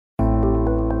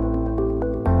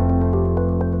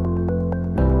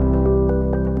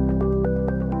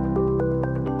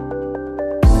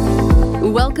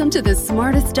Welcome to The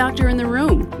Smartest Doctor in the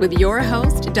Room with your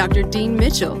host, Dr. Dean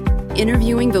Mitchell,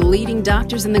 interviewing the leading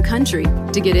doctors in the country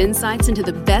to get insights into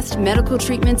the best medical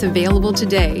treatments available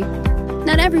today.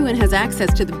 Not everyone has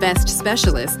access to the best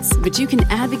specialists, but you can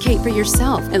advocate for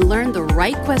yourself and learn the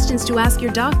right questions to ask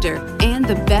your doctor and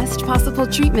the best possible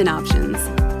treatment options.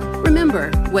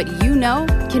 Remember, what you know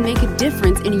can make a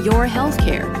difference in your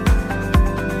healthcare.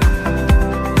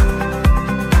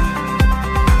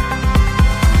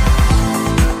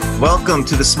 Welcome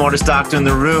to The Smartest Doctor in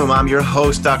the Room. I'm your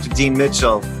host, Dr. Dean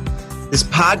Mitchell. This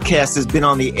podcast has been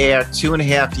on the air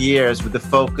 2.5 years with the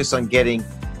focus on getting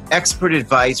expert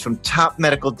advice from top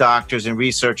medical doctors and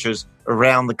researchers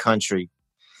around the country.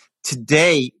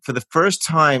 Today, for the first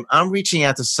time, I'm reaching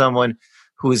out to someone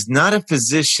who is not a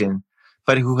physician,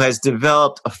 but who has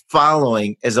developed a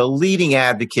following as a leading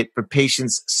advocate for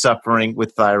patients suffering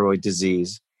with thyroid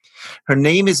disease. Her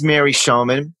name is Mary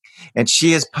Shomon, and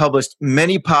she has published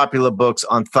many popular books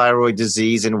on thyroid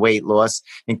disease and weight loss,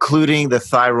 including The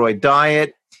Thyroid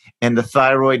Diet and The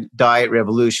Thyroid Diet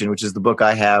Revolution, which is the book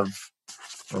I have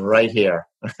right here.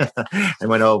 I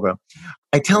went over.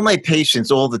 I tell my patients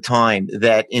all the time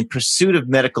that in pursuit of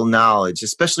medical knowledge,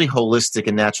 especially holistic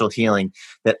and natural healing,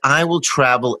 that I will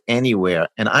travel anywhere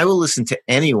and I will listen to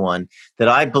anyone that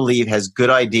I believe has good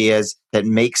ideas that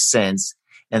make sense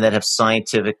and that have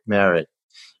scientific merit.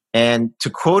 And to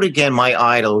quote again my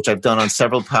idol, which I've done on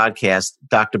several podcasts,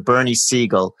 Dr. Bernie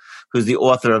Siegel, who's the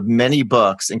author of many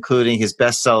books, including his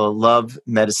bestseller, Love,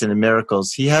 Medicine, and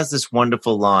Miracles, he has this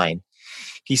wonderful line.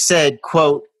 He said,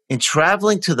 quote, "In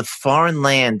traveling to the foreign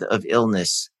land of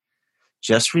illness,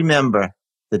 just remember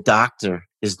the doctor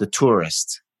is the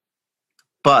tourist,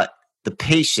 but the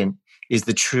patient is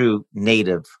the true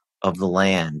native of the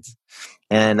land."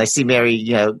 And I see Mary,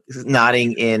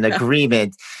 nodding in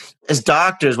agreement. As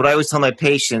doctors, what I always tell my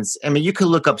patients, I mean, you can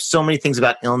look up so many things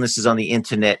about illnesses on the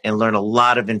internet and learn a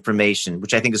lot of information,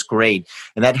 which I think is great.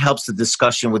 And that helps the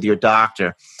discussion with your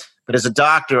doctor. But as a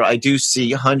doctor, I do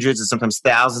see hundreds and sometimes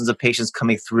thousands of patients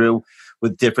coming through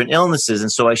with different illnesses.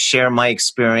 And so I share my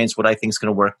experience, what I think is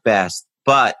going to work best.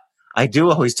 But I do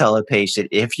always tell a patient,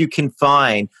 if you can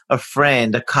find a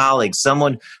friend, a colleague,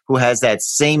 someone who has that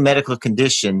same medical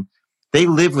condition, they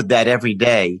live with that every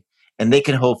day, and they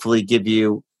can hopefully give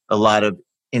you a lot of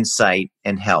insight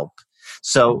and help.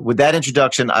 So with that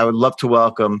introduction, I would love to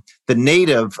welcome the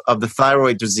native of the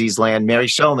thyroid disease land, Mary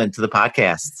Shomon, to the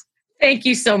podcast. Thank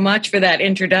you so much for that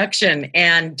introduction.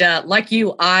 And like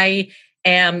you, I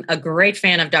am a great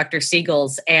fan of Dr.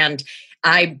 Siegel's, and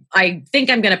I think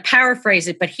I'm going to paraphrase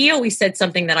it, but he always said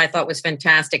something that I thought was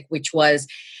fantastic, which was,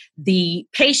 the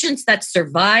patients that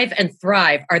survive and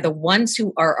thrive are the ones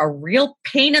who are a real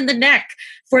pain in the neck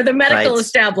for the medical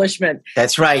establishment.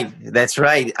 That's right. That's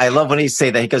right. I love when he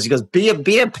say that. He goes, be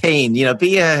a pain,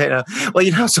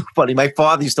 well, so funny. My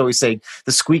father used to always say,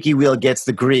 the squeaky wheel gets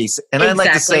the grease. And I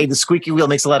like to say the squeaky wheel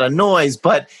makes a lot of noise.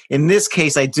 But in this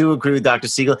case, I do agree with Dr.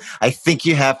 Siegel. I think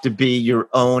you have to be your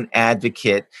own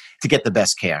advocate to get the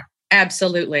best care.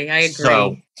 Absolutely. I agree.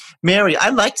 So, Mary,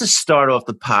 I'd like to start off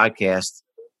the podcast,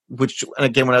 which,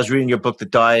 again, when I was reading your book,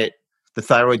 The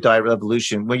Thyroid Diet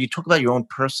Revolution, when you talk about your own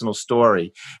personal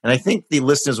story, and I think the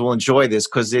listeners will enjoy this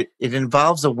because it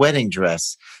involves a wedding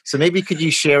dress. So maybe could you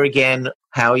share again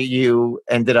how you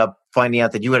ended up finding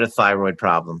out that you had a thyroid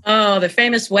problem? Oh, the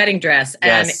famous wedding dress.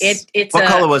 Yes. And it's what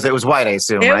color was it? It was white, I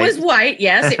assume, It right? was white,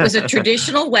 yes. It was a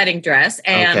traditional wedding dress.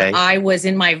 And Okay. I was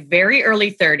in my very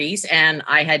early 30s, and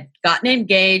I had gotten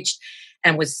engaged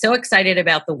and was so excited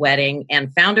about the wedding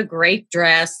and found a great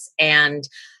dress and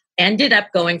ended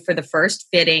up going for the first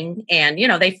fitting. And,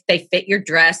 they fit your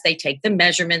dress, they take the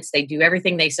measurements, they do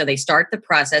everything. So they start the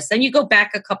process. Then you go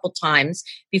back a couple times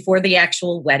before the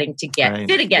actual wedding to get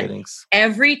fit again. Fittings.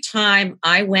 Every time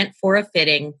I went for a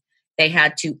fitting, they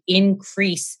had to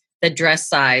increase the dress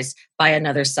size by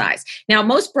another size. Now,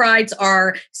 most brides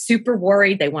are super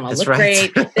worried. They want to look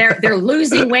right. great. They're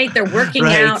losing weight. They're working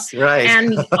out. Right.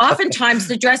 And oftentimes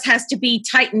the dress has to be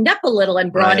tightened up a little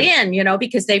and brought in,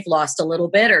 because they've lost a little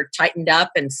bit or tightened up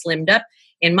and slimmed up.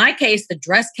 In my case, the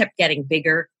dress kept getting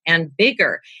bigger and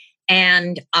bigger.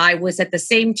 And I was at the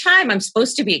same time, I'm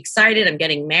supposed to be excited. I'm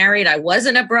getting married. I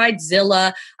wasn't a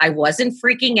bridezilla. I wasn't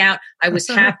freaking out. I was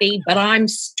happy, but I'm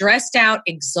stressed out,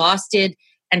 exhausted,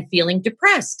 and feeling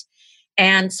depressed.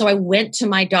 And so I went to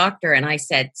my doctor and I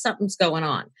said, something's going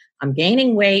on. I'm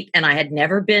gaining weight, and I had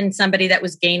never been somebody that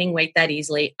was gaining weight that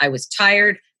easily. I was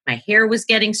tired. My hair was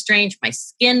getting strange. My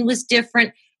skin was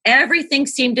different. Everything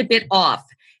seemed a bit off.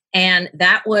 And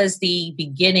that was the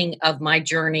beginning of my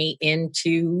journey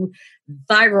into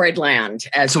thyroid land.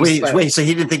 So wait, so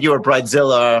he didn't think you were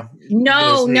Bridezilla?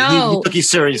 No. He took you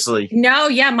seriously. No,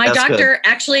 yeah. My That's doctor, good.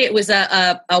 actually, it was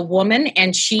a woman,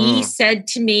 and she said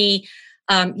to me,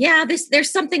 there's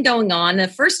something going on. The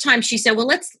first time she said, well,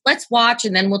 let's watch.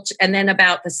 And then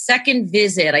about the second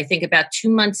visit, I think about 2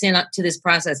 months in up to this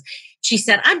process, she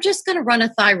said, I'm just going to run a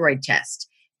thyroid test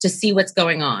to see what's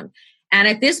going on. And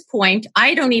at this point,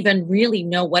 I don't even really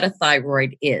know what a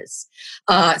thyroid is.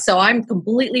 So I'm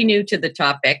completely new to the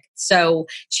topic. So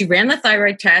she ran the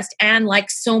thyroid test. And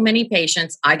like so many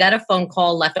patients, I got a phone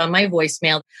call left on my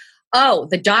voicemail. Oh,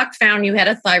 the doc found you had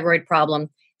a thyroid problem.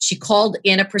 She called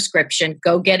in a prescription,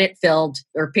 go get it filled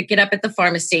or pick it up at the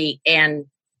pharmacy. And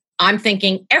I'm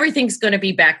thinking everything's going to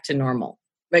be back to normal.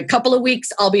 A couple of weeks,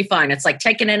 I'll be fine. It's like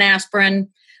taking an aspirin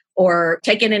or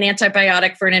taking an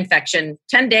antibiotic for an infection.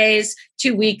 10 days,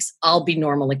 2 weeks, I'll be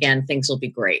normal again. Things will be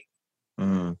great.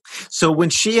 So when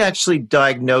she actually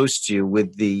diagnosed you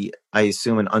with I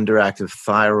assume, an underactive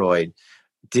thyroid,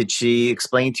 did she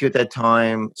explain to you at that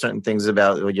time certain things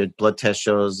about what your blood test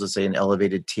shows, let's say an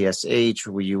elevated TSH?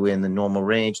 Were you in the normal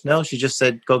range? No, she just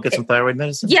said, go get some thyroid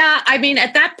medicine? Yeah, I mean,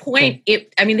 at that point,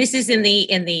 this is in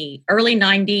the early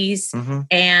 90s,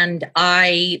 and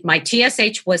my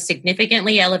TSH was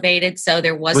significantly elevated, so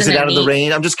there wasn't. Was it out of the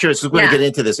range? I'm just curious, because we're going to get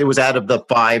into this. It was out of the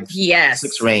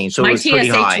 5-6 range, so it was pretty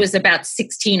high. My TSH was about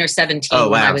 16 or 17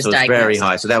 when I was diagnosed. It was very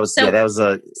high. So that was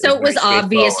it was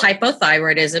obvious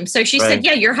hypothyroidism. So she said,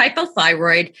 yeah, you're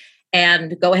hypothyroid,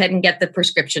 and go ahead and get the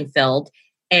prescription filled.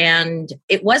 And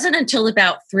it wasn't until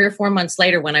about 3 or 4 months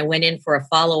later when I went in for a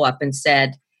follow-up and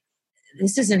said,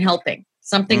 this isn't helping.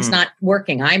 Something's not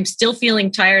working. I'm still feeling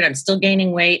tired. I'm still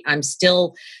gaining weight. I'm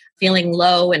still feeling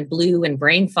low and blue and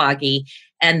brain foggy.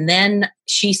 And then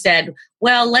she said,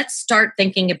 well, let's start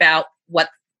thinking about what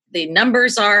the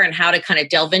numbers are and how to kind of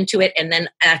delve into it. And then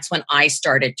that's when I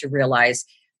started to realize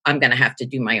I'm going to have to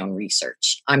do my own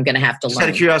research. I'm going to have to learn. Out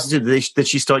of curiosity, did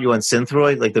she start you on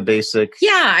Synthroid, like the basic?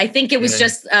 Yeah, I think it was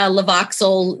just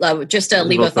Levoxyl, just a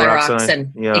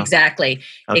levothyroxine. Yeah. Exactly.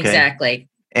 Okay. Exactly.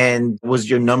 And was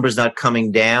your numbers not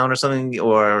coming down or something?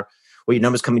 Or were your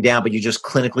numbers coming down, but you just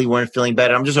clinically weren't feeling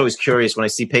better? I'm just always curious when I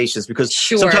see patients, because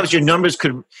sometimes your numbers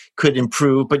could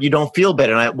improve, but you don't feel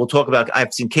better. And we'll talk about,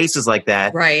 I've seen cases like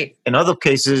that. Right. In other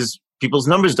cases, people's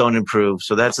numbers don't improve.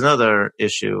 So that's another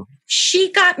issue.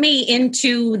 She got me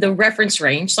into the reference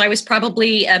range. So I was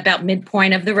probably about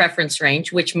midpoint of the reference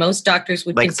range, which most doctors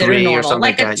would consider normal.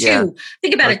 Like a 2. Yeah.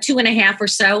 Think about a 2.5 or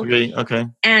so. 3, okay.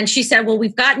 And she said, well,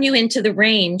 we've gotten you into the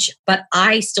range, but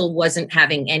I still wasn't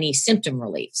having any symptom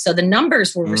relief. So the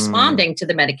numbers were responding to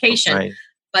the medication. Right.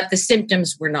 But the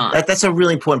symptoms were not. That's a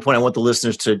really important point I want the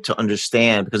listeners to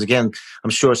understand, because again,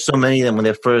 I'm sure so many of them, when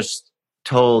they're first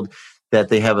told that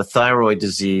they have a thyroid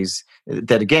disease,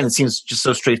 that again, it seems just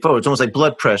so straightforward. It's almost like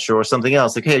blood pressure or something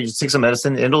else. Like, hey, just take some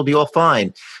medicine and it'll be all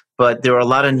fine. But there are a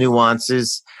lot of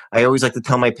nuances. I always like to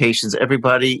tell my patients,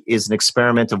 everybody is an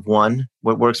experiment of one.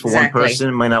 What works for one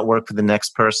person might not work for the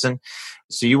next person.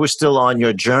 So you were still on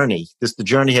your journey. The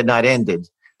journey had not ended.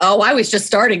 Oh, I was just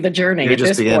starting the journey at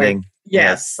this point.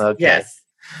 Yes. Okay. Yes.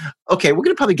 Okay, we're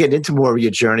going to probably get into more of your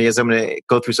journey as I'm going to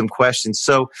go through some questions.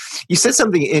 So you said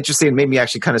something interesting and made me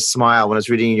actually kind of smile when I was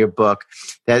reading your book,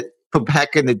 that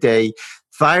back in the day,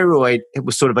 thyroid, it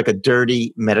was sort of like a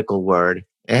dirty medical word.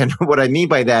 And what I mean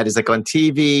by that is, like on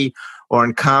TV or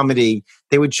in comedy,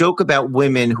 they would joke about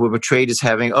women who were portrayed as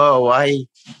having, I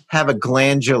have a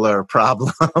glandular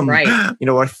problem, right?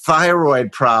 Or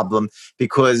thyroid problem,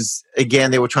 because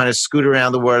again, they were trying to scoot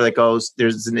around the word like,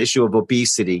 there's an issue of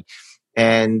obesity.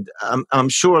 And I'm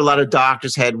sure a lot of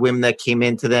doctors had women that came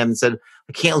into them and said,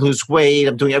 I can't lose weight.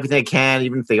 I'm doing everything I can,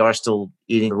 even if they are still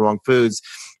eating the wrong foods.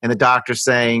 And the doctor's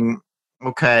saying,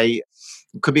 okay,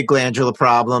 it could be a glandular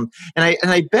problem. And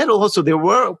I bet also there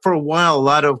were for a while a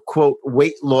lot of, quote,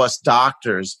 weight loss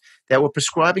doctors that were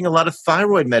prescribing a lot of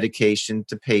thyroid medication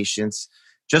to patients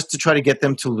just to try to get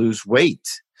them to lose weight.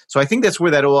 So I think that's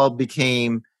where that all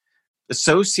became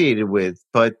associated with.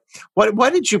 But why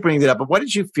did you bring that up? Why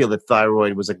did you feel that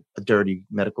thyroid was a dirty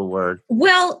medical word?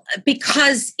 Well,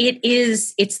 because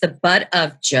it's the butt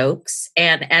of jokes.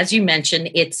 And as you mentioned,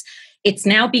 it's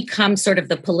now become sort of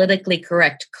the politically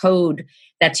correct code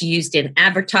that's used in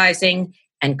advertising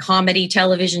and comedy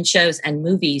television shows and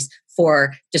movies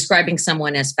for describing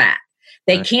someone as fat.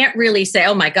 They can't really say,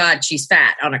 oh my God, she's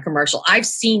fat on a commercial. I've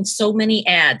seen so many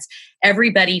ads,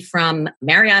 everybody from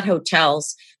Marriott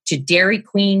hotels to Dairy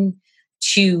Queen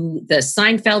to the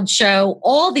Seinfeld show.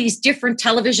 All these different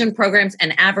television programs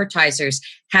and advertisers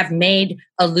have made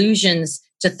allusions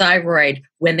to thyroid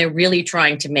when they're really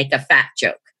trying to make a fat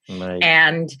joke. Right.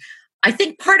 And I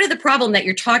think part of the problem that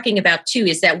you're talking about too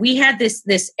is that we had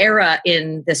this era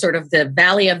in the sort of the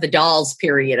Valley of the Dolls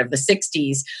period of the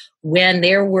 60s when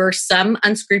there were some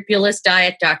unscrupulous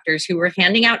diet doctors who were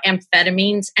handing out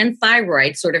amphetamines and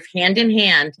thyroid sort of hand in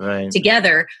hand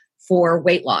together for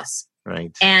weight loss.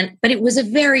 Right. But it was a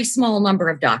very small number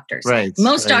of doctors. Right.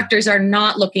 Most doctors are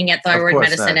not looking at thyroid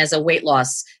medicine as a weight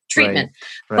loss treatment.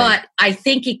 Right. But I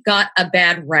think it got a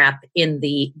bad rap in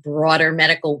the broader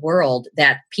medical world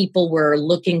that people were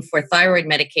looking for thyroid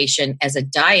medication as a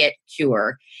diet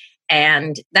cure.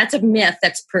 And that's a myth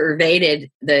that's pervaded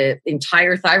the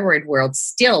entire thyroid world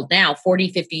still now, 40,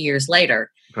 50 years later.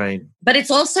 Right. But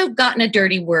it's also gotten a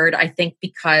dirty word, I think,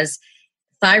 because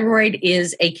thyroid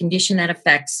is a condition that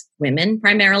affects women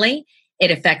primarily.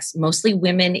 It affects mostly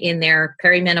women in their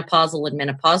perimenopausal and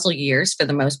menopausal years, for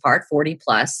the most part, 40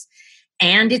 plus.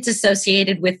 And it's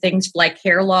associated with things like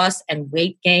hair loss and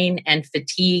weight gain and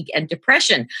fatigue and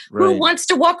depression. Right. Who wants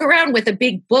to walk around with a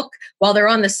big book while they're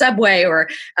on the subway or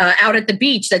out at the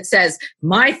beach that says,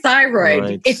 my thyroid?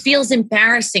 Right. It feels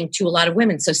embarrassing to a lot of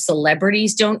women. So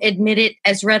celebrities don't admit it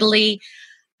as readily.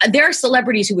 There are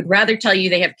celebrities who would rather tell you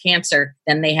they have cancer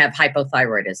than they have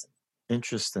hypothyroidism.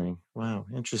 Interesting. Wow.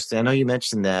 Interesting. I know you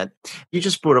mentioned that. You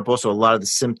just brought up also a lot of the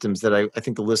symptoms that I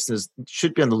think the listeners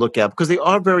should be on the lookout because they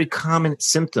are very common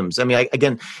symptoms. I mean,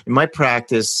 again, in my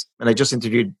practice, and I just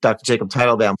interviewed Dr. Jacob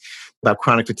Teitelbaum about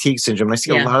chronic fatigue syndrome, and I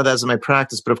see a lot of that in my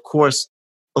practice. But of course,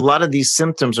 a lot of these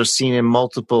symptoms are seen in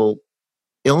multiple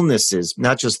illnesses,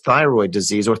 not just thyroid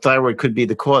disease, or thyroid could be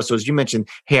the cause. So as you mentioned,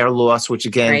 hair loss, which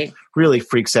again really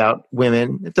freaks out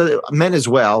women, men as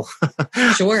well.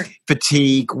 Sure.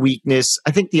 Fatigue, weakness.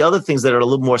 I think the other things that are a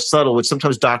little more subtle, which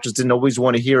sometimes doctors didn't always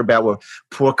want to hear about, were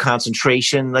poor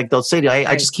concentration. Like they'll say to you,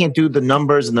 I just can't do the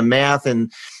numbers and the math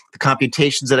and the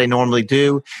computations that I normally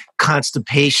do.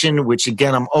 Constipation, which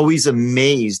again, I'm always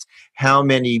amazed how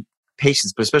many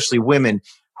patients, but especially women,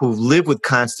 who live with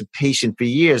constipation for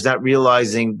years, not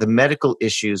realizing the medical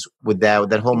issues with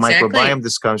that whole microbiome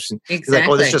discussion. Like,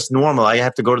 oh, that's just normal. I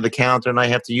have to go to the counter and I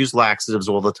have to use laxatives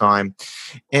all the time.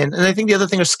 And I think the other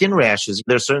thing are skin rashes.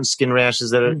 There are certain skin rashes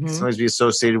that are sometimes be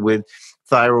associated with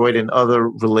thyroid and other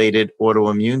related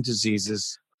autoimmune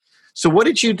diseases. So what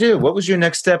did you do? What was your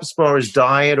next step as far as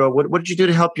diet, or what did you do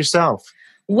to help yourself?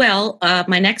 Well,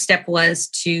 my next step was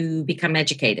to become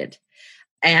educated.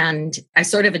 And I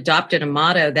sort of adopted a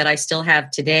motto that I still have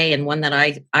today, and one that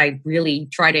I really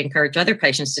try to encourage other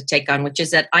patients to take on, which is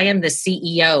that I am the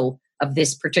CEO of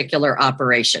this particular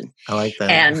operation. I like that.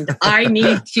 And I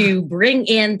need to bring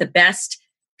in the best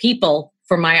people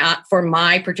for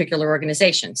my particular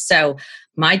organization. So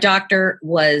my doctor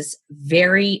was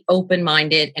very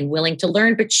open-minded and willing to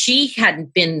learn, but she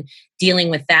hadn't been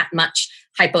dealing with that much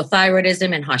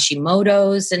hypothyroidism and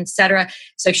Hashimoto's, et cetera.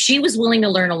 So she was willing to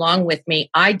learn along with me.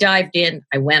 I dived in.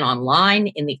 I went online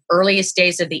in the earliest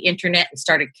days of the internet and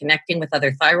started connecting with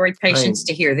other thyroid patients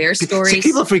to hear their stories. See,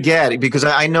 people forget, because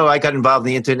I know I got involved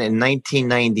in the internet in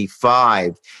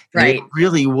 1995. Right. It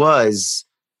really was,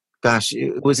 gosh,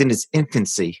 it was in its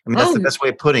infancy. I mean, that's the best way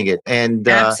of putting it. And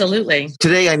absolutely.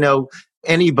 Today I know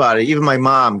anybody, even my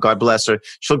mom, God bless her,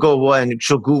 she'll go and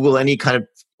she'll Google any kind of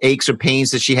aches or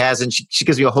pains that she has, and she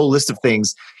gives you a whole list of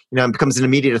things, and becomes an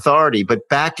immediate authority. But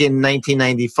back in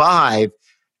 1995,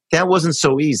 that wasn't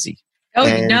so easy. Oh,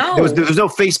 and no. There was no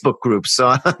Facebook groups.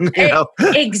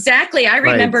 Exactly. I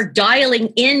remember dialing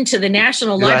into the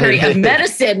National Library of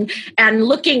Medicine and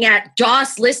looking at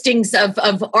DOS listings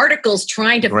of articles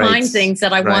trying to find things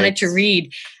that I wanted to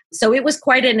read. So it was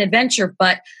quite an adventure,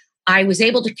 but I was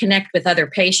able to connect with other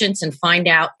patients and find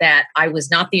out that I was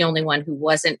not the only one who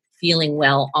wasn't feeling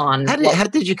well on. How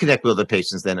did you connect with other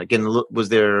patients then? Again, was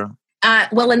there...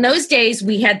 Well, in those days,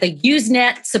 we had the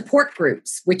Usenet support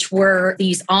groups, which were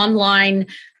these online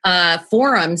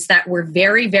forums that were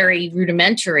very, very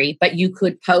rudimentary, but you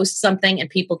could post something and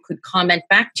people could comment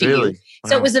back to you. Wow.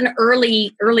 So it was an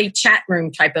early chat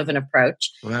room type of an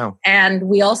approach. Wow. And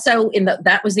we also,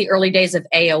 that was the early days of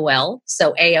AOL.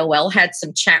 So AOL had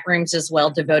some chat rooms as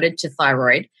well devoted to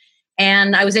thyroid.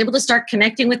 And I was able to start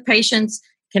connecting with patients,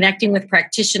 connecting with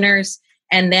practitioners,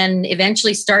 and then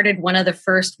eventually started one of the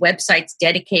first websites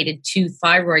dedicated to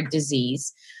thyroid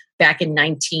disease back in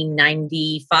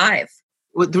 1995.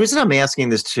 Well, the reason I'm asking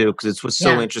this too, because it's what's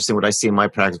so interesting what I see in my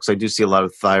practice, because I do see a lot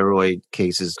of thyroid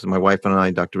cases, because my wife and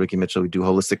I, Dr. Ricky Mitchell, we do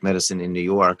holistic medicine in New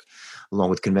York, along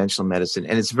with conventional medicine.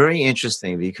 And it's very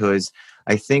interesting because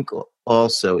I think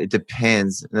also it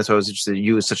depends, and that's why I was interested in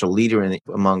you as such a leader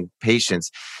among patients,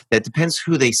 that depends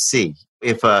who they see.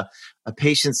 If a a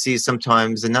patient sees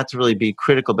sometimes, and not to really be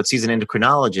critical, but sees an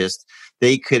endocrinologist,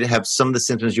 they could have some of the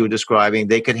symptoms you were describing.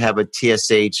 They could have a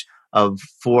TSH of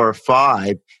 4 or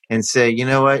 5 and say, you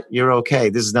know what, you're okay.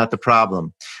 This is not the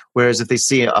problem. Whereas if they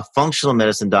see a functional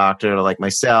medicine doctor like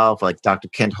myself, like Dr.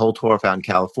 Kent Holtorf out in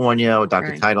California, or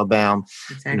Dr. Teitelbaum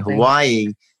in Hawaii,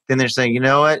 then they're saying, you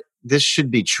know what, this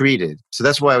should be treated. So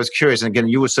that's why I was curious. And again,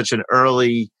 you were such an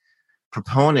early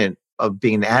proponent of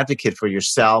being an advocate for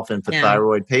yourself and for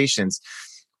thyroid patients.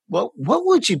 What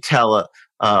would you tell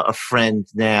a friend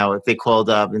now if they called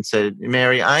up and said,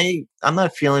 Mary, I'm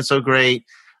not feeling so great.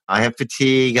 I have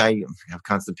fatigue. I have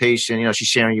constipation. You know, she's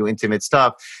sharing you intimate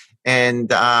stuff.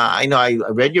 And I know I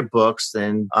read your books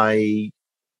and I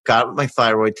got my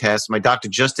thyroid test. My doctor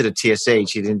just did a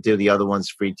TSH. He didn't do the other ones,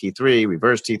 free T3,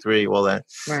 reverse T3, all that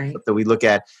stuff that we look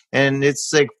at. And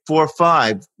it's like 4 or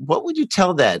 5. What would you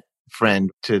tell that friend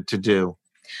to do?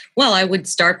 Well, I would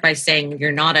start by saying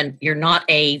you're not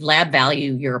a lab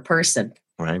value, you're a person.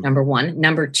 Right. Number one.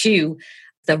 Number two,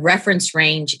 the reference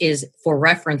range is for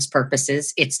reference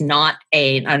purposes. It's not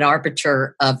an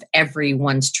arbiter of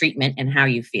everyone's treatment and how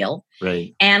you feel.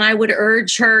 Right. And I would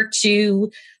urge her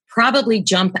to probably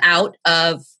jump out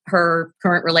of her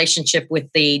current relationship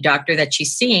with the doctor that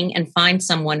she's seeing and find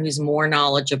someone who's more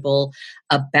knowledgeable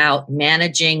about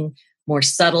managing more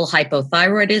subtle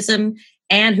hypothyroidism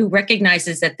and who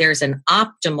recognizes that there's an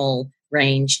optimal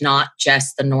range, not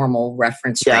just the normal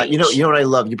reference range. Yeah, you know what I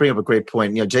love? You bring up a great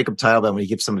point. You know, Jacob Teitelbaum, when he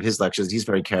gives some of his lectures, he's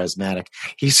very charismatic.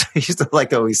 He used to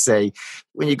like to always say,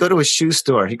 when you go to a shoe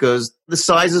store, he goes, the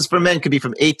sizes for men could be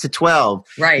from 8 to 12.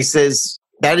 Right. He says,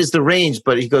 that is the range.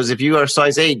 But he goes, if you are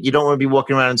size 8, you don't want to be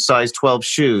walking around in size 12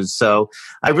 shoes. So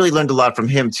I really learned a lot from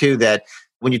him too, that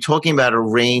when you're talking about a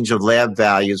range of lab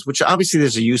values, which obviously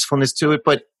there's a usefulness to it,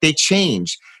 but they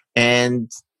change.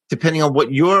 And depending on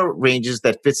what your range is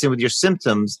that fits in with your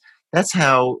symptoms, that's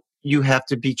how you have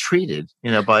to be treated,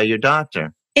 by your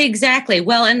doctor. Exactly.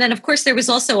 Well, and then of course there was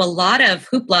also a lot of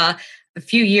hoopla a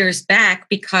few years back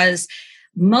because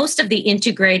most of the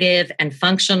integrative and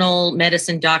functional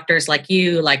medicine doctors like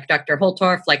you, like Dr.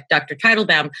 Holtorf, like Dr.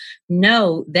 Teitelbaum,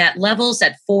 know that levels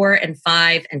at 4 and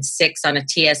 5 and 6 on a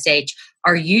TSH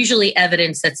are usually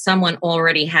evidence that someone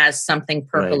already has something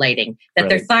percolating, that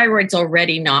their thyroid's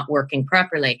already not working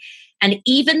properly. And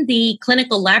even the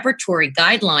clinical laboratory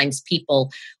guidelines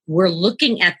people were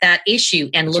looking at that issue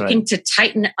and looking to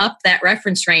tighten up that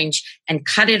reference range and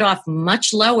cut it off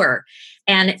much lower.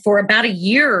 And for about a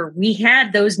year, we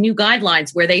had those new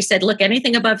guidelines where they said, look,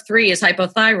 anything above 3 is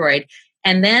hypothyroid.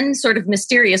 And then sort of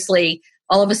mysteriously,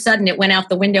 all of a sudden it went out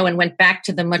the window and went back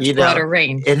to the much broader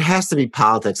range. It has to be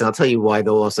politics. And I'll tell you why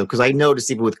though also, because I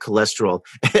notice even with cholesterol,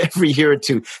 every year or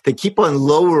two, they keep on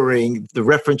lowering the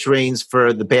reference range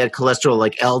for the bad cholesterol,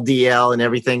 like LDL and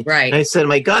everything. Right. And I said,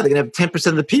 my God, they're going to have 10%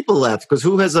 of the people left because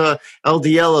who has a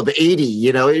LDL of 80?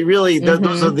 It really,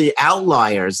 those are the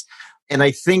outliers. And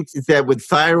I think that with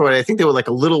thyroid, I think they were like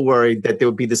a little worried that there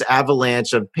would be this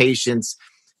avalanche of patients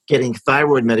getting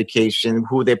thyroid medication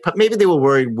who maybe they were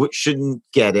worried shouldn't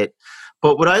get it.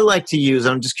 But what I like to use,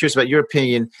 I'm just curious about your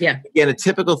opinion. Yeah. Again, a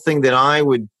typical thing that I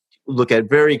would look at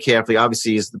very carefully,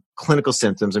 obviously, is the clinical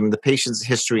symptoms. I mean, the patient's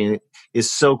history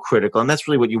is so critical. And that's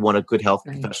really what you want a good health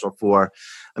professional for.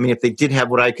 I mean, if they did have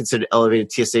what I consider elevated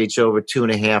TSH over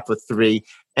 2.5 or 3,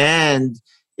 and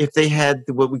if they had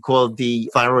what we call the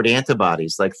thyroid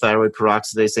antibodies, like thyroid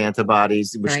peroxidase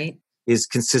antibodies, which is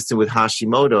consistent with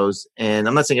Hashimoto's. And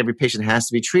I'm not saying every patient has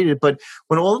to be treated, but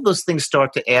when all of those things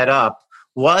start to add up,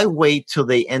 why wait till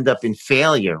they end up in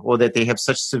failure or that they have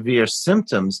such severe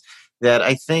symptoms that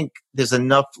I think there's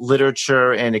enough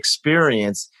literature and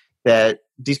experience that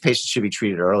these patients should be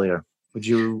treated earlier. Would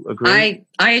you agree?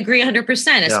 I agree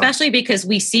 100%, especially because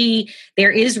we see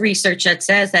there is research that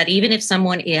says that even if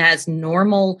someone has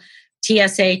normal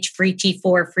TSH, free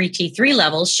T4, free T3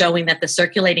 levels, showing that the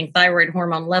circulating thyroid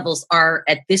hormone levels are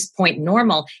at this point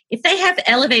normal, if they have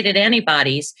elevated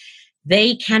antibodies,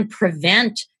 they can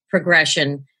prevent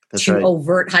progression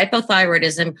overt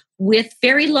hypothyroidism with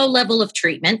very low level of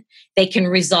treatment. They can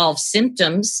resolve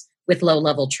symptoms with low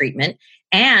level treatment.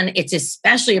 And it's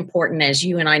especially important, as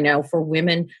you and I know, for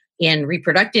women in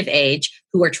reproductive age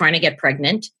who are trying to get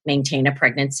pregnant, maintain a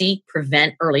pregnancy,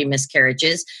 prevent early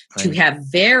miscarriages, to have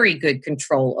very good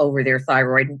control over their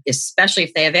thyroid, especially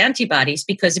if they have antibodies,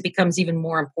 because it becomes even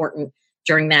more important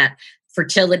during that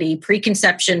fertility,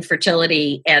 preconception,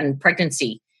 fertility, and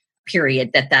pregnancy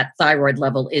period, that thyroid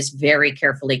level is very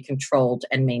carefully controlled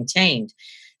and maintained.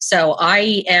 So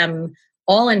I am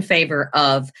all in favor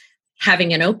of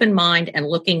having an open mind and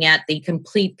looking at the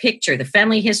complete picture, the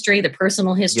family history, the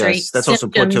personal history. Yes, that's also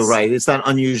important too, right? It's not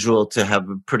unusual to have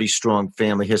a pretty strong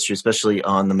family history, especially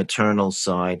on the maternal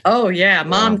side. Oh, yeah.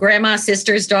 Mom, grandma,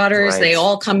 sisters, daughters, they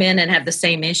all come in and have the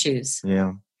same issues.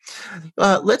 Yeah.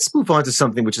 Let's move on to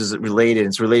something which is related.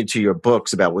 It's related to your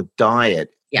books about with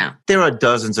diet. Yeah. There are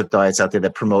dozens of diets out there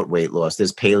that promote weight loss.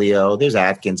 There's paleo, there's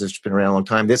Atkins, which has been around a long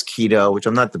time. There's keto, which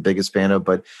I'm not the biggest fan of,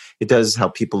 but it does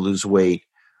help people lose weight.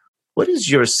 What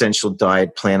is your essential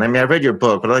diet plan? I mean, I read your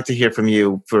book, but I'd like to hear from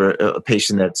you for a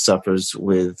patient that suffers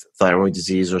with thyroid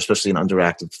disease or especially an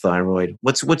underactive thyroid.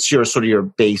 What's your sort of your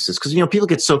basis? Because, people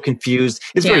get so confused.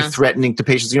 It's very threatening to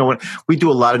patients. When we do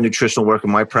a lot of nutritional work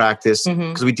in my practice,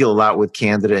 because we deal a lot with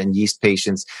candida and yeast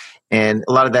patients, and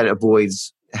a lot of that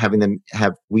avoids having them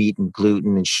have wheat and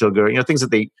gluten and sugar, things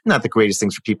that not the greatest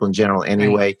things for people in general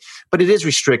anyway, but it is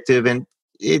restrictive and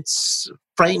it's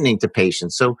frightening to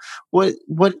patients. So what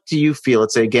do you feel?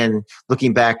 Let's say, again,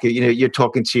 looking back, you're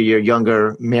talking to your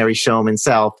younger Mary Showman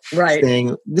self,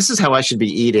 saying, this is how I should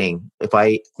be eating if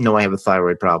I know I have a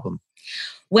thyroid problem.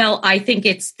 Well, I think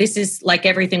this is like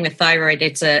everything with thyroid.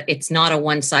 It's not a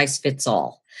one size fits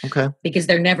all. Okay. Because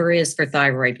there never is for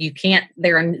thyroid.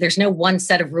 There's no one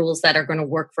set of rules that are going to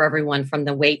work for everyone from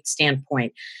the weight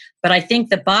standpoint. But I think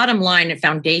the bottom line and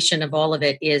foundation of all of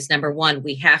it is, number one,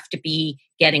 we have to be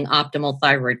getting optimal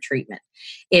thyroid treatment.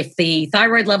 If the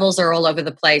thyroid levels are all over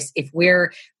the place, if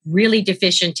we're really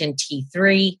deficient in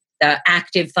T3, the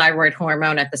active thyroid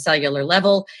hormone at the cellular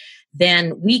level,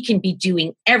 then we can be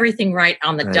doing everything right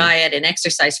on the diet and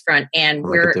exercise front. And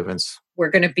we're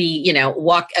going to be,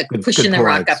 pushing the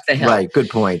rock up the hill. Right. Good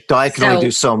point. Diet can only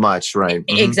do so much. Right.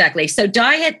 Mm-hmm. Exactly. So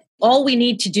diet, all we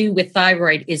need to do with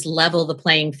thyroid is level the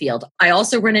playing field. I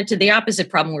also run into the opposite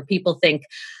problem where people think,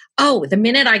 oh, the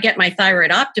minute I get my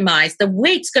thyroid optimized, the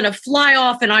weight's going to fly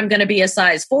off and I'm going to be a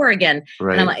size 4 again.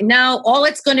 Right. And I'm like, no, all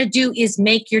it's going to do is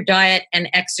make your diet and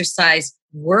exercise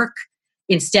work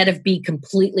instead of be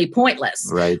completely pointless.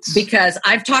 Right. Because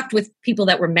I've talked with people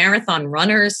that were marathon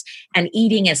runners and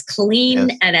eating as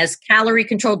clean and as calorie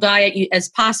controlled diet as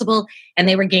possible. And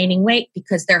they were gaining weight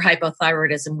because their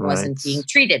hypothyroidism wasn't being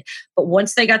treated. But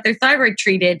once they got their thyroid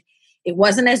treated, it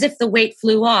wasn't as if the weight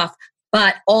flew off,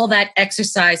 but all that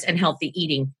exercise and healthy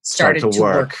eating started to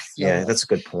work. Yeah, that's a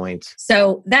good point.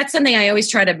 So that's something I always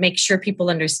try to make sure people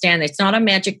understand. It's not a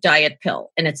magic diet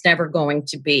pill, and it's never going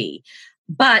to be.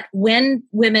 But when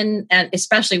women, and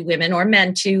especially women or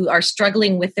men too, are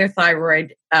struggling with their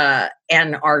thyroid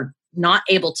and are not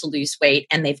able to lose weight,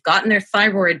 and they've gotten their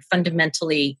thyroid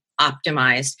fundamentally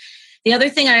optimized, the other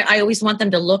thing I always want them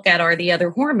to look at are the other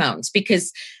hormones,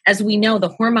 because as we know, the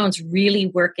hormones really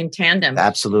work in tandem.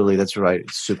 Absolutely. That's right.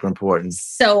 It's super important.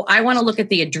 So I want to look at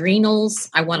the adrenals.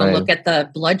 I want to look at the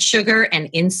blood sugar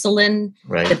and insulin,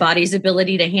 the body's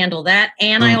ability to handle that.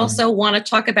 And I also want to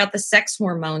talk about the sex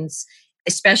hormones,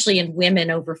 especially in women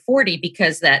over 40,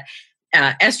 because that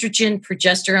estrogen,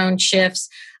 progesterone shifts,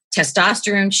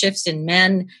 testosterone shifts in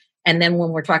men. And then when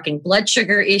we're talking blood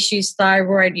sugar issues,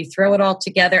 thyroid, you throw it all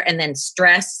together, and then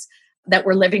stress that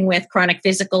we're living with, chronic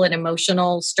physical and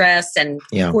emotional stress and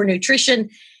poor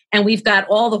nutrition. And we've got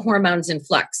all the hormones in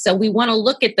flux. So we want to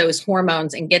look at those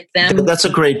hormones and get them. That's a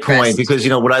great point, because,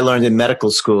 what I learned in medical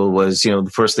school was,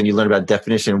 the first thing you learn about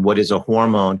definition, what is a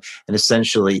hormone? And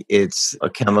essentially it's a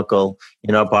chemical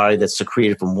in our body that's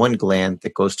secreted from one gland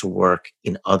that goes to work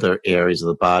in other areas of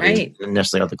the body, and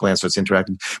necessarily other glands, so it's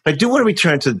interacting. But I do want to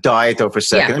return to diet though for a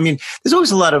second. I mean, there's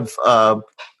always a lot of, I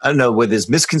don't know, whether there's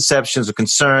misconceptions or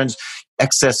concerns.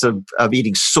 Excess of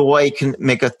eating soy can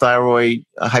make a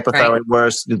hypothyroid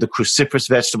worse. The cruciferous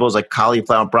vegetables like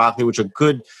cauliflower and broccoli, which are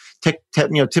good,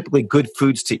 typically good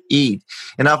foods to eat.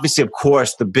 And obviously, of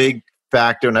course, the big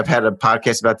factor, and I've had a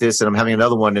podcast about this, and I'm having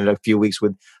another one in a few weeks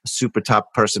with a super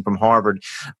top person from Harvard,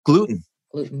 gluten.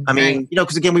 I mean,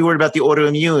 because again, we worried about the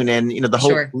autoimmune and, the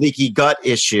whole leaky gut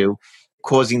issue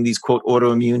causing these, quote,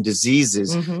 autoimmune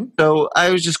diseases. So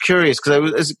I was just curious, because I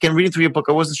was, again, reading through your book,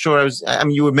 I wasn't sure.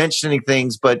 You were mentioning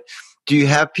things, but do you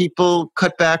have people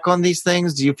cut back on these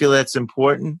things? Do you feel that's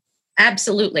important?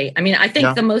 Absolutely. I mean, I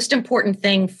think the most important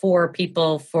thing for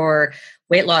people for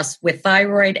weight loss with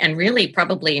thyroid, and really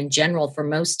probably in general for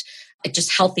most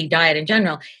just healthy diet in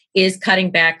general, is cutting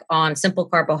back on simple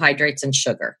carbohydrates and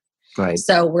sugar. Right.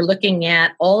 So we're looking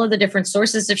at all of the different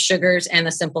sources of sugars and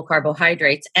the simple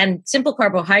carbohydrates. And simple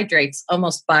carbohydrates,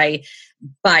 almost by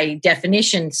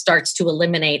definition, starts to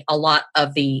eliminate a lot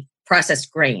of the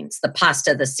processed grains, the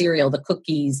pasta, the cereal, the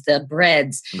cookies, the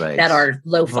breads that are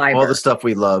low fiber. All the stuff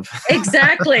we love.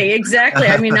 Exactly.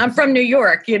 I mean, I'm from New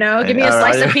York, give me a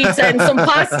slice of pizza and some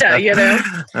pasta,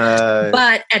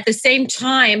 But at the same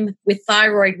time, with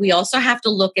thyroid, we also have to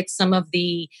look at some of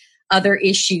the other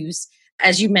issues.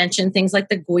 As you mentioned, things like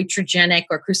the goitrogenic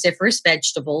or cruciferous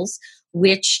vegetables,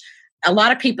 which a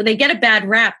lot of people, they get a bad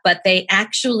rap, but they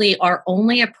actually are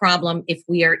only a problem if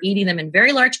we are eating them in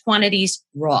very large quantities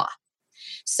raw.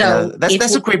 So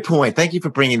that's a great point. Thank you for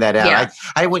bringing that out. Yeah.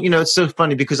 I went, it's so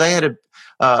funny because I had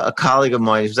a colleague of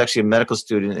mine who was actually a medical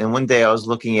student. And one day I was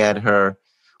looking at her,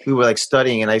 we were like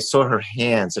studying, and I saw her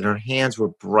hands, and her hands were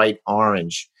bright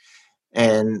orange.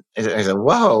 And I said,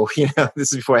 whoa,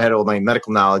 this is before I had all my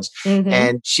medical knowledge. Mm-hmm.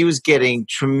 And she was getting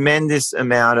tremendous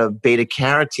amount of beta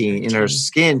carotene in her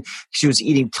skin. She was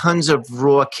eating tons of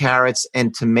raw carrots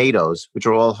and tomatoes, which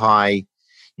are all high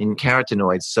in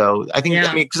carotenoids. So I think,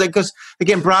 because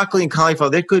again, broccoli and cauliflower,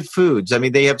 they're good foods. I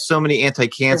mean, they have so many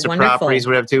anti-cancer properties,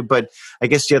 whatever too, but I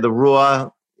guess, the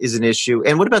raw is an issue.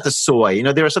 And what about the soy?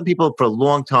 There are some people for a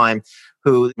long time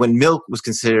who, when milk was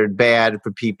considered bad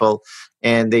for people,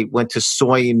 and they went to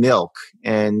soy milk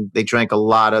and they drank a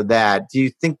lot of that. Do you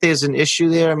think there's an issue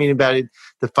there? I mean, about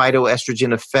the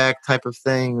phytoestrogen effect type of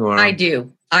thing? Or I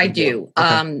do. Okay.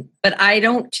 But I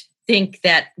don't think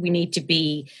that we need to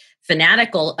be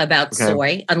fanatical about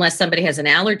soy unless somebody has an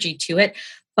allergy to it.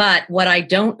 But what I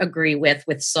don't agree with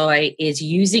soy is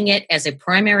using it as a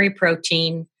primary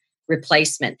protein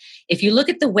replacement. If you look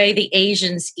at the way the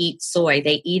Asians eat soy,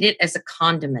 they eat it as a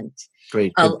condiment.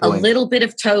 Great. A little bit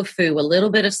of tofu, a little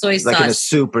bit of soy sauce. Like in a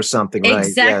soup or something, right?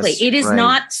 Exactly. Yes, it is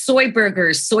not soy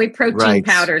burgers, soy protein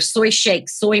powder, soy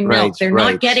shakes, soy milk. They're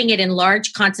not getting it in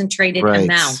large concentrated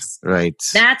amounts. Right.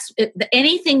 That's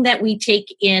anything that we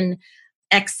take in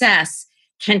excess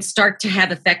can start to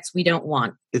have effects we don't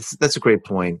want. That's a great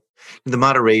point. The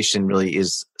moderation really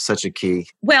is such a key.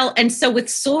 Well, and so with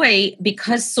soy,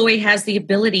 because soy has the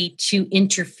ability to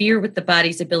interfere with the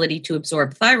body's ability to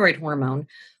absorb thyroid hormone,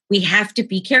 we have to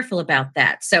be careful about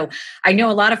that. So I know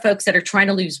a lot of folks that are trying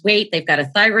to lose weight, they've got a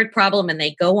thyroid problem, and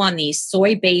they go on these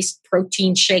soy-based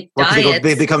protein shake diets.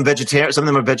 They become vegetarian. Some of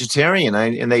them are vegetarian,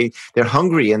 and they're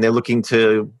hungry, and they're looking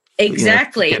to...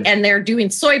 Exactly. And they're doing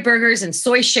soy burgers and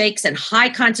soy shakes and high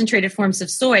concentrated forms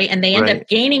of soy, and they end up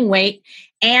gaining weight,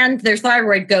 and their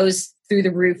thyroid goes through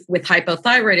the roof with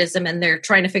hypothyroidism, and they're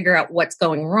trying to figure out what's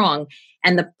going wrong.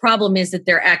 And the problem is that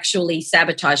they're actually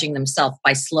sabotaging themselves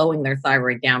by slowing their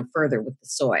thyroid down further with the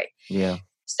soy. Yeah.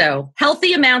 So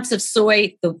healthy amounts of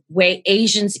soy, the way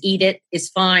Asians eat it, is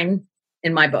fine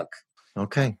in my book.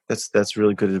 Okay. That's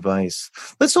really good advice.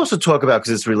 Let's also talk about,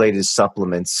 because it's related to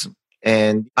supplements.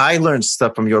 And I learned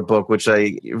stuff from your book, which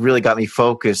really got me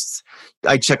focused.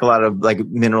 I check a lot of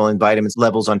mineral and vitamins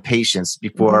levels on patients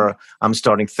before I'm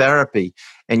starting therapy.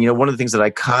 And, one of the things that I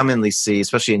commonly see,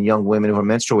 especially in young women who are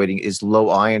menstruating, is low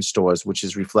iron stores, which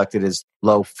is reflected as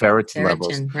low ferritin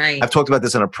levels. Right. I've talked about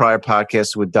this on a prior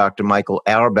podcast with Dr. Michael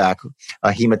Auerbach, a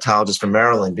hematologist from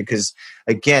Maryland, because,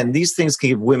 again, these things can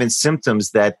give women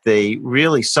symptoms that they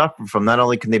really suffer from. Not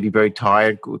only can they be very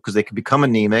tired because they can become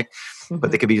anemic,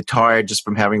 but they could be tired just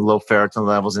from having low ferritin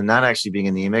levels and not actually being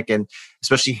anemic, and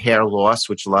especially hair loss,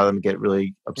 which a lot of them get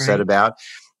really upset about.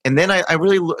 And then I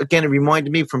really, again, it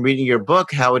reminded me from reading your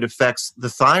book how it affects the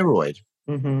thyroid.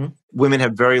 Mm-hmm. Women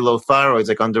have very low thyroids,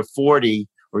 like under 40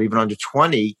 or even under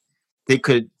 20. They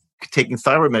could taking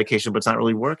thyroid medication, but it's not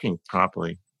really working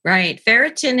properly. Right.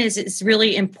 Ferritin is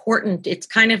really important. It's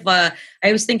kind of, I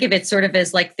always think of it sort of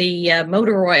as like the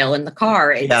motor oil in the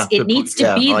car. It needs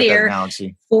to be there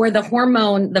for the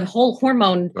whole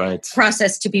hormone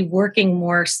process to be working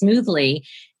more smoothly.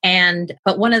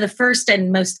 But one of the first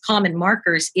and most common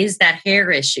markers is that hair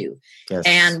issue. Yes.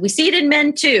 And we see it in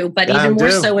men too, but even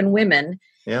more so in women.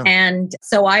 Yeah. And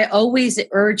so I always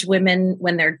urge women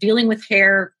when they're dealing with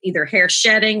hair, either hair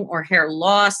shedding or hair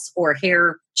loss or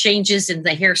hair changes in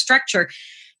the hair structure,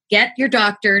 get your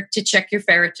doctor to check your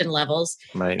ferritin levels.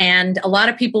 Right. And a lot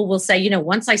of people will say,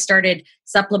 once I started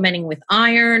supplementing with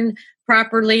iron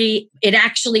properly, it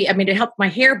helped my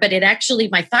hair, but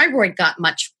my thyroid got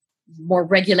much more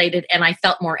regulated and I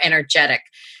felt more energetic.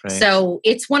 Right. So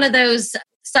it's one of those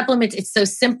supplements. It's so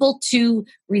simple to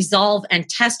resolve and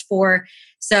test for.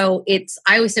 So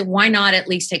I always say, why not at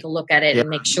least take a look at it and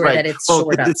make sure that it's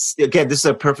shored up? Again, this is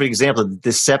a perfect example. The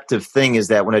deceptive thing is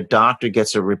that when a doctor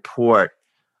gets a report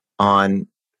on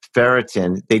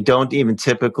ferritin, they don't even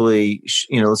typically,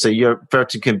 let's say your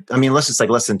ferritin unless it's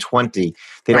less than 20,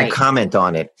 they don't comment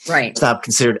on it. Right. It's not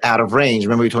considered out of range.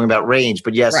 Remember we were talking about range,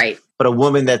 but yes. Right. But a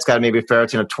woman that's got maybe a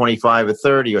ferritin of 25 or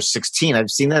 30 or 16, I've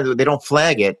seen that they don't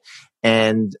flag it.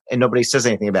 And nobody says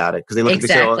anything about it because they look at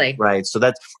Exactly. right. So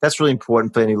that's really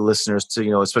important for any listeners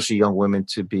to, especially young women,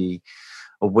 to be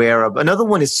aware of. Another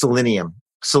one is selenium.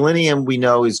 Selenium, we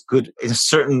know, is good in a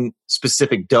certain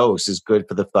specific dose is good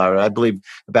for the thyroid. I believe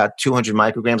about 200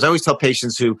 micrograms. I always tell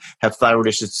patients who have thyroid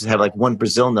issues to have like one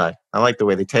Brazil nut. I like the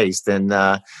way they taste, and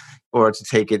or to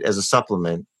take it as a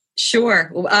supplement.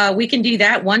 Sure. We can do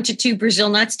that. 1 to 2 Brazil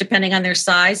nuts, depending on their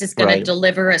size, is going to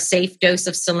deliver a safe dose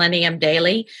of selenium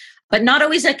daily, but not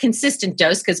always a consistent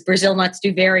dose because Brazil nuts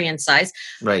do vary in size.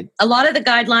 Right. A lot of the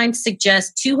guidelines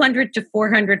suggest 200 to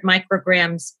 400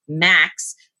 micrograms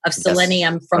max of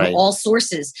selenium from all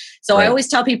sources. So I always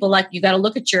tell people, like, you got to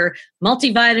look at your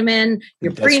multivitamin,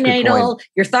 your prenatal,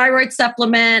 your thyroid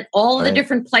supplement, all of the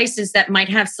different places that might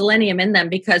have selenium in them,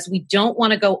 because we don't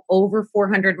want to go over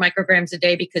 400 micrograms a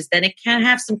day because then it can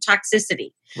have some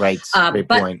toxicity. Right. Great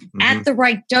point. At the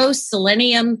right dose,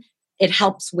 selenium, it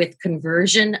helps with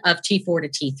conversion of T4 to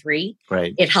T3.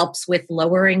 Right. It helps with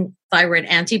lowering thyroid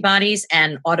antibodies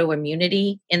and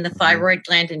autoimmunity in the thyroid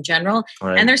gland in general.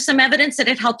 Right. And there's some evidence that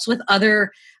it helps with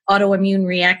other autoimmune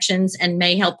reactions and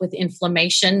may help with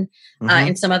inflammation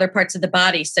in some other parts of the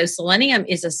body. So selenium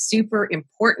is a super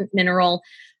important mineral,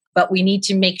 but we need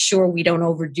to make sure we don't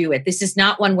overdo it. This is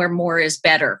not one where more is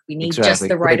better. We need just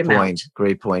the right amount.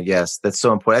 Great point. Yes, that's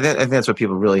so important. I think that's what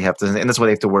people really have to, and that's why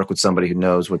they have to work with somebody who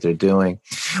knows what they're doing.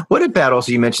 What about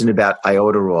also, you mentioned about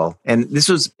iodoral, and this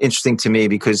was interesting to me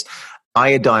because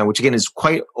iodine, which again is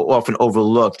quite often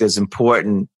overlooked as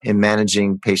important in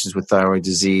managing patients with thyroid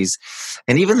disease.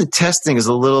 And even the testing is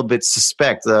a little bit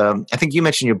suspect. I think you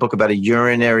mentioned in your book about a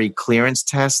urinary clearance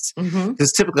test.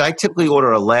 Because I typically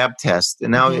order a lab test,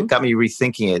 and now it got me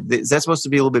rethinking it. Is that supposed to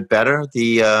be a little bit better,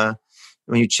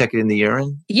 when you check it in the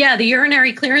urine? Yeah, the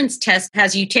urinary clearance test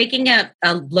has you taking a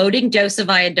loading dose of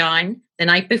iodine the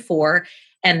night before,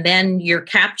 and then you're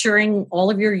capturing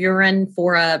all of your urine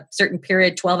for a certain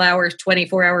period, 12 hours,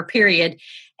 24-hour period.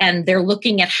 And they're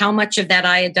looking at how much of that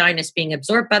iodine is being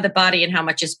absorbed by the body and how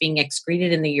much is being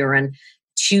excreted in the urine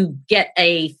to get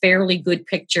a fairly good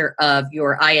picture of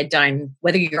your iodine,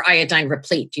 whether you're iodine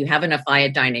replete. Do you have enough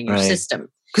iodine in your system?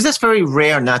 Because that's very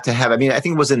rare not to have. I mean, I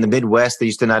think it was in the Midwest, they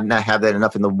used to not have that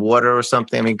enough in the water or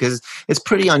something. I mean, because it's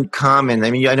pretty uncommon.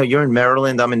 I mean, I know you're in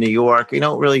Maryland, I'm in New York. You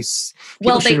don't really,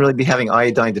 people shouldn't really be having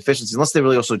iodine deficiency unless they're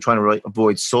really also trying to really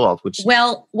avoid salt, which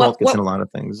salt gets in a lot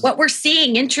of things. What we're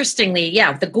seeing, interestingly,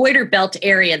 the Goiter Belt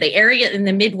area, the area in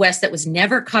the Midwest that was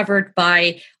never covered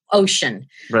by ocean,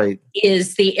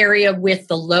 is the area with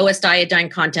the lowest iodine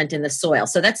content in the soil.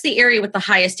 So that's the area with the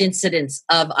highest incidence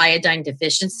of iodine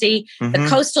deficiency. The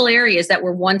coastal areas that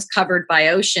were once covered by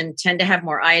ocean tend to have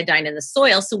more iodine in the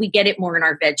soil, so we get it more in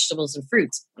our vegetables and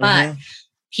fruits. But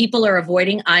people are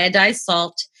avoiding iodized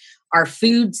salt. Our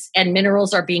foods and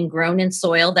minerals are being grown in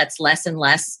soil that's less and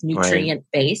less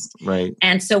nutrient-based.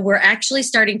 And so we're actually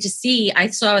starting to see, I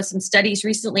saw some studies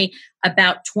recently,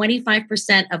 about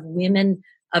 25% of women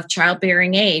of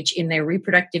childbearing age in their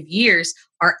reproductive years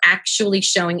are actually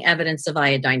showing evidence of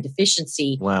iodine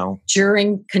deficiency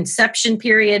during conception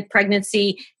period,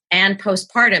 pregnancy, and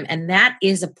postpartum. And that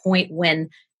is a point when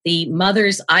the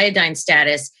mother's iodine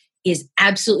status is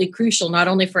absolutely crucial, not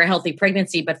only for a healthy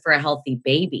pregnancy, but for a healthy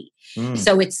baby.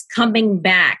 So it's coming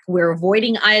back. We're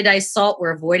avoiding iodized salt.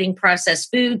 We're avoiding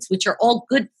processed foods, which are all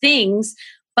good things,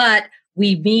 but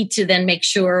we need to then make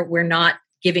sure we're not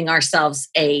giving ourselves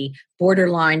a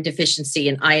borderline deficiency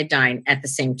in iodine at the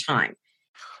same time.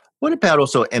 What about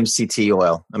also MCT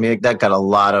oil? I mean, that got a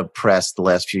lot of press the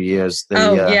last few years.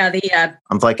 I'm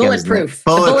blanking bulletproof.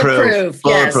 Bulletproof.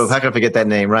 Yes. How can I forget that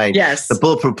name? Right. Yes. The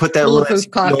bulletproof. Put that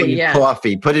bulletproof coffee.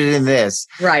 Coffee. Put it in this.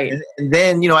 Right. And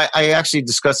then, I actually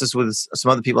discussed this with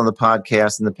some other people on the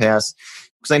podcast in the past,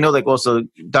 because I know, like, also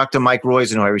Dr. Mike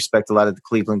Roizen, who I respect a lot at the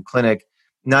Cleveland Clinic,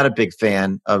 not a big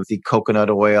fan of the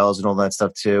coconut oils and all that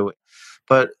stuff too,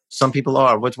 but some people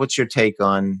are. What's your take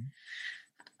on?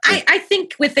 I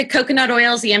think with the coconut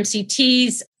oils, the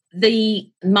MCTs, the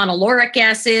monolauric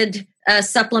acid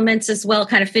supplements as well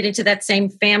kind of fit into that same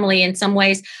family in some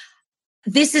ways.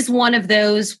 This is one of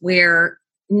those where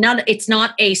it's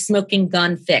not a smoking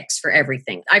gun fix for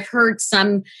everything. I've heard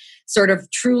some sort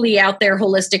of truly out there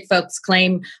holistic folks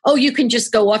claim, you can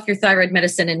just go off your thyroid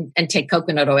medicine and take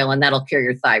coconut oil and that'll cure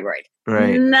your thyroid.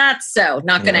 Right. Not so,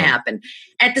 not going to happen.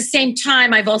 At the same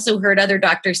time, I've also heard other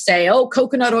doctors say,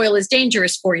 coconut oil is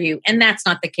dangerous for you. And that's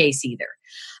not the case either.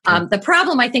 The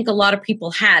problem I think a lot of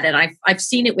people had, and I've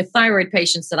seen it with thyroid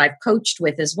patients that I've coached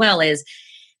with as well, is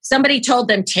somebody told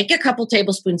them, take a couple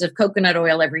tablespoons of coconut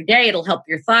oil every day. It'll help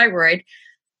your thyroid.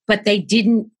 But they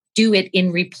didn't do it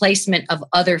in replacement of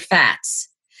other fats.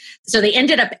 So they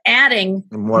ended up adding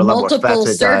multiple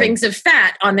servings of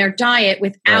fat on their diet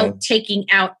without taking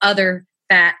out other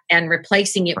fat and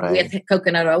replacing it with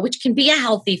coconut oil, which can be a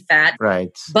healthy fat. Right.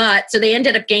 But so they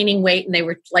ended up gaining weight and they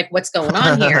were like, what's going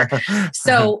on here?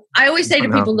 So I always say to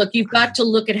people, look, you've got to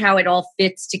look at how it all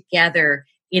fits together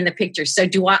in the picture. So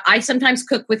I sometimes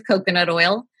cook with coconut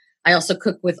oil. I also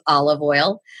cook with olive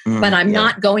oil, but I'm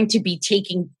not going to be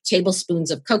taking tablespoons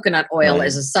of coconut oil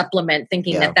as a supplement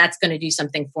thinking that that's going to do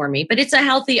something for me. But it's a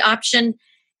healthy option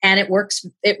and it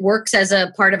works as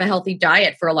a part of a healthy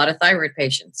diet for a lot of thyroid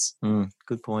patients.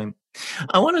 Good point.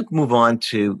 I want to move on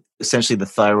to essentially the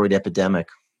thyroid epidemic.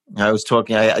 I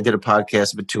did a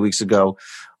podcast about 2 weeks ago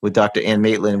with Dr. Ann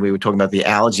Maitland. We were talking about the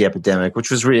allergy epidemic, which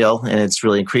was real and it's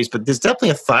really increased, but there's definitely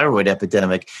a thyroid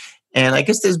epidemic. And I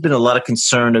guess there's been a lot of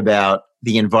concern about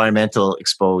the environmental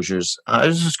exposures. I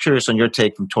was just curious on your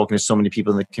take from talking to so many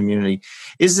people in the community.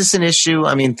 Is this an issue?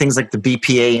 I mean, things like the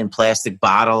BPA in plastic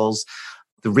bottles,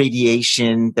 the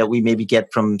radiation that we maybe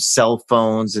get from cell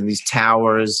phones and these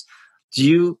towers. Do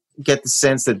you get the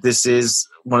sense that this is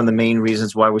one of the main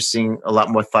reasons why we're seeing a lot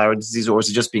more thyroid disease, or is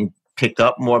it just being picked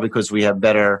up more because we have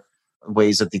better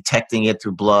ways of detecting it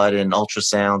through blood and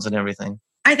ultrasounds and everything?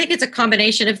 I think it's a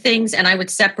combination of things, and I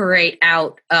would separate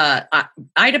out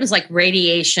items like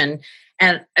radiation,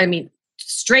 and I mean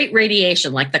straight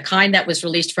radiation, like the kind that was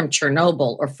released from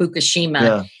Chernobyl or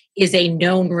Fukushima, is a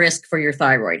known risk for your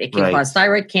thyroid. It can cause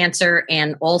thyroid cancer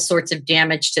and all sorts of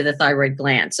damage to the thyroid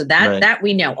gland. So that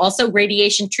we know. Also,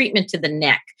 radiation treatment to the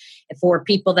neck for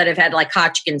people that have had like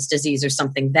Hodgkin's disease or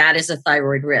something, that is a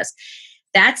thyroid risk.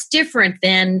 That's different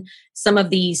than some of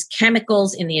these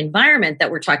chemicals in the environment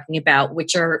that we're talking about,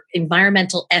 which are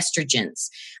environmental estrogens.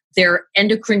 They're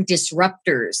endocrine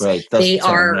disruptors. They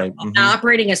are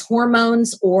operating as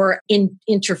hormones or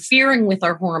interfering with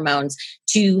our hormones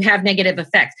to have negative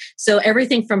effects. So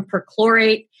everything from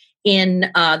perchlorate in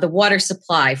the water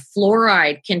supply,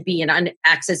 fluoride can be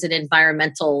acts as an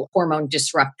environmental hormone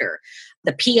disruptor.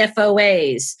 The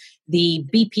PFOAs, the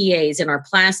BPAs in our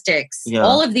plastics,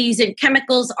 all of these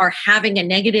chemicals are having a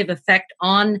negative effect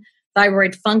on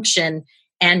thyroid function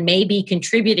and may be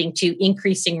contributing to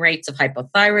increasing rates of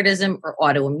hypothyroidism or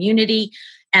autoimmunity.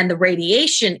 And the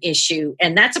radiation issue,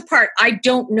 and that's a part, I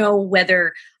don't know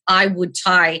whether I would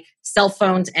tie cell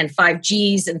phones and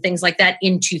 5Gs and things like that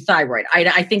into thyroid.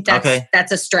 I think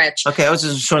that's a stretch. Okay, I was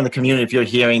just showing the community if you're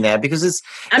hearing that, because it's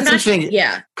interesting.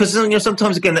 Yeah. Because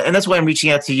sometimes, again, and that's why I'm reaching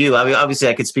out to you. I mean, obviously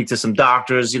I could speak to some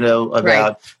doctors,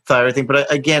 about thyroid thing.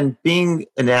 But again, being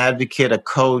an advocate, a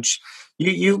coach,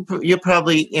 you're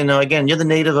probably, again, you're the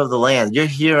native of the land. You're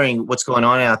hearing what's going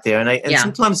on out there. And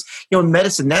sometimes, in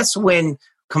medicine, that's when it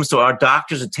comes to our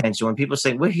doctor's attention. When people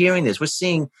say, we're hearing this, we're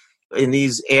seeing in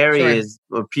these areas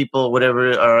where people,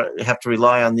 have to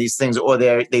rely on these things, or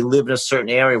they live in a certain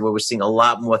area where we're seeing a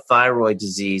lot more thyroid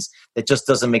disease. That just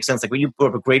doesn't make sense. Like when you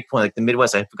brought up a great point, like the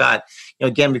Midwest, I forgot,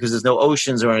 again, because there's no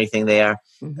oceans or anything there,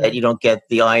 that you don't get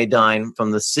the iodine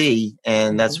from the sea.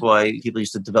 And that's why people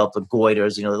used to develop the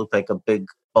goiters, they look like a big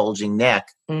bulging neck.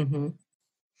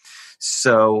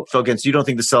 So again, you don't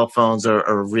think the cell phones are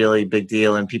a really big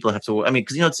deal, and people have to,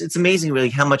 because, it's amazing really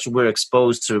how much we're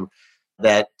exposed to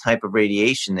that type of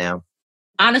radiation now.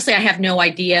 Honestly, I have no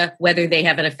idea whether they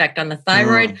have an effect on the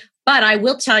thyroid, but I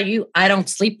will tell you, I don't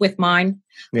sleep with mine.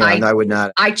 I would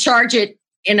not. I charge it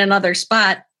in another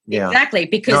spot. Yeah. Exactly.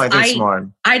 Because I think smart.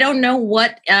 I don't know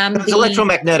what it's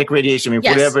electromagnetic radiation.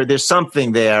 Whatever, there's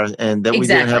something there and that we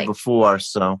didn't have before.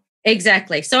 So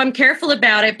exactly. So I'm careful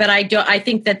about it, but I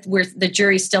think that the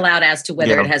jury's still out as to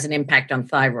whether it has an impact on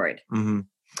thyroid.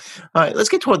 All right, let's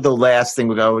get toward the last thing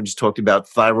we just talked about,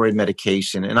 thyroid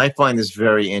medication. And I find this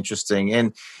very interesting.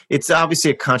 And it's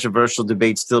obviously a controversial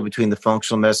debate still between the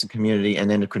functional medicine community and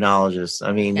endocrinologists.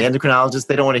 I mean, the endocrinologists,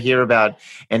 they don't want to hear about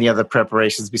any other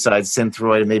preparations besides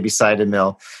Synthroid and maybe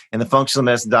Cytomel. And the functional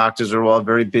medicine doctors are all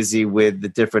very busy with the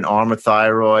different Armour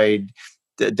thyroid,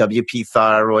 the WP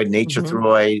thyroid, Nature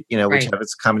thyroid, which have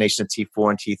its combination of T4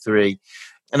 and T3.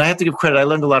 And I have to give credit. I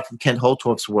learned a lot from Kent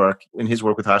Holtorf's work in his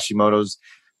work with Hashimoto's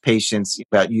patients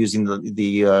about using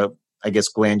the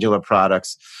glandular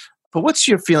products. But what's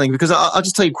your feeling? Because I'll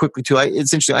just tell you quickly too.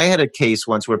 It's interesting. I had a case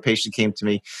once where a patient came to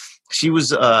me. She was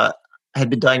had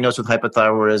been diagnosed with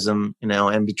hypothyroidism,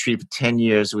 and been treated for 10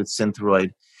 years with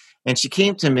Synthroid. And she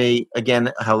came to me,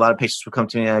 again, how a lot of patients would come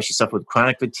to me now. She suffered with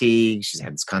chronic fatigue. She's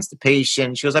had this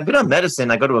constipation. She goes, I've been on medicine.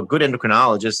 I go to a good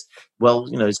endocrinologist. Well,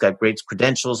 he's got great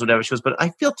credentials, whatever. She goes, but I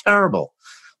feel terrible.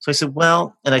 So I said,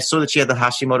 well, and I saw that she had the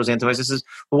Hashimoto's antibodies. I says,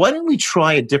 well, why don't we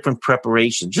try a different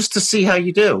preparation just to see how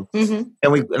you do?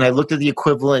 Mm-hmm. And I looked at the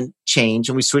equivalent change,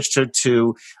 and we switched her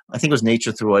to, I think it was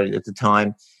Nature Thyroid at the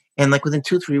time. And like within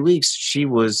 2-3 weeks, she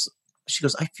goes,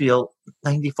 I feel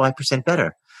 95%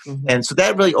 better. Mm-hmm. And so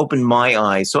that really opened my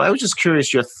eyes. So I was just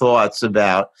curious your thoughts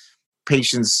about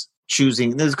patients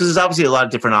choosing, because there's obviously a lot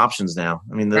of different options now.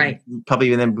 I mean, probably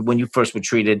even when you first were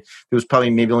treated, there was probably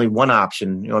maybe only one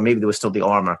option, or maybe there was still the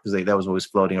Armour because that was always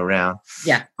floating around.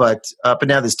 Yeah. But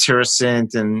now there's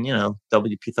Tirosint and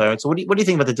WP Thyroid. So what do you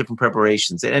think about the different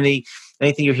preparations? Anything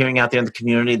you're hearing out there in the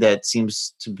community that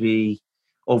seems to be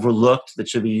overlooked that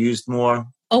should be used more?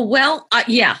 Oh, well,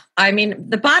 yeah. I mean,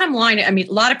 the bottom line, a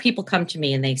lot of people come to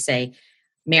me and they say,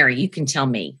 Mary, you can tell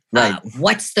me,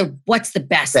 what's the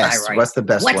best thyroid? What's the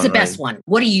best one? What's the best one?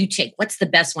 What do you take? What's the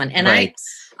best one? And I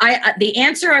the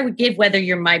answer I would give, whether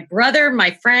you're my brother,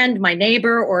 my friend, my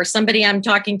neighbor, or somebody I'm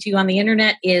talking to on the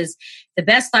internet, is the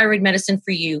best thyroid medicine for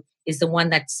you is the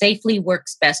one that safely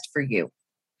works best for you.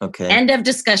 Okay. End of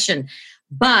discussion.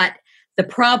 But the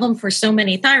problem for so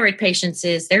many thyroid patients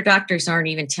is their doctors aren't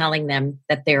even telling them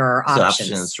that there are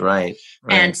options. Right.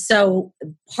 And so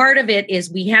part of it is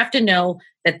we have to know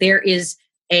that there is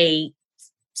a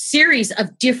series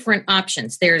of different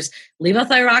options. There's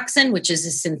levothyroxine, which is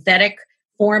a synthetic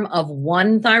form of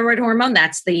one thyroid hormone.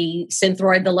 That's the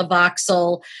Synthroid, the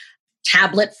Levoxyl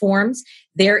tablet forms.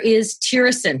 There is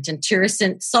Tirosint and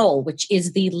Tirosint Sol, which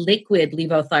is the liquid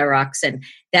levothyroxine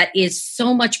that is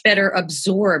so much better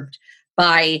absorbed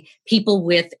by people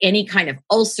with any kind of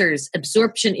ulcers,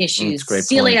 absorption issues,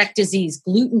 celiac disease,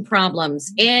 gluten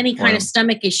problems, any kind of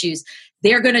stomach issues.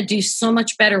 They're going to do so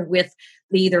much better with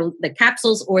either the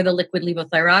capsules or the liquid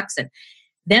levothyroxine.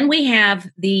 Then we have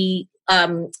the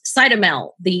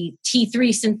Cytomel, the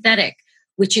T3 synthetic,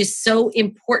 which is so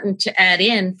important to add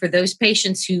in for those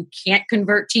patients who can't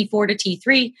convert T4 to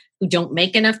T3, who don't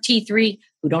make enough T3,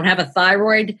 who don't have a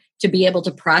thyroid to be able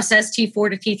to process T4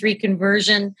 to T3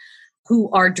 conversion, who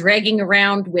are dragging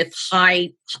around with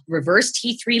high reverse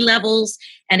T3 levels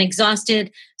and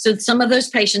exhausted. So some of those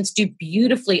patients do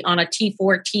beautifully on a T4,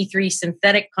 T3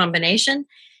 synthetic combination.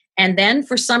 And then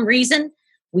for some reason,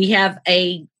 we have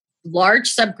a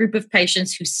large subgroup of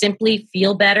patients who simply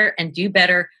feel better and do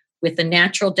better with the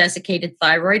natural desiccated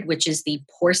thyroid, which is the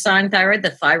porcine thyroid,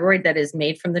 the thyroid that is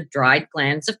made from the dried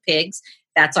glands of pigs.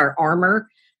 That's our Armour,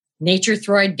 Nature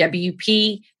Thyroid,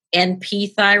 WP,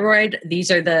 NP thyroid.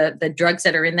 These are the drugs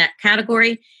that are in that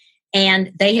category.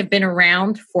 And they have been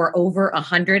around for over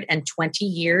 120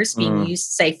 years being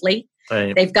used safely.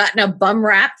 Right. They've gotten a bum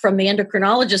rap from the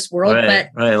endocrinologist world, a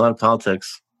lot of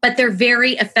politics. But they're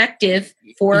very effective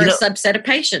for a subset of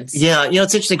patients. Yeah,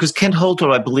 it's interesting because Kent Holter,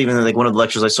 I believe in one of the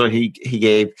lectures I saw he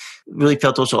gave, really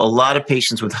felt also a lot of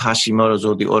patients with Hashimoto's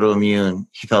or the autoimmune,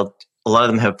 he felt a lot of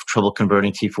them have trouble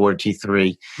converting T4 to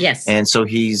T3. Yes. And so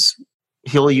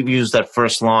he'll use that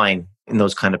first line in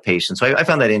those kind of patients. So I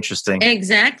found that interesting.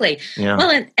 Exactly. Yeah.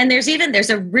 Well, and there's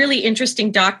a really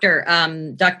interesting doctor,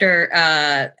 Dr.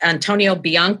 Antonio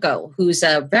Bianco, who's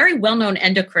a very well-known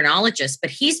endocrinologist, but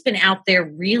he's been out there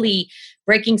really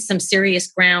breaking some serious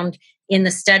ground in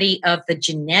the study of the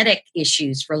genetic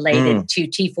issues related to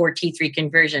T4, T3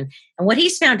 conversion. And what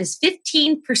he's found is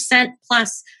 15%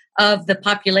 plus of the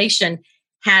population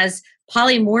has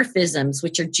polymorphisms,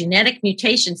 which are genetic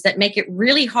mutations that make it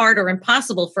really hard or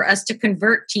impossible for us to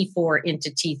convert T4 into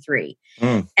T3.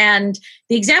 And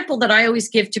the example that I always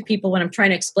give to people when I'm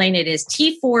trying to explain it is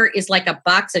T4 is like a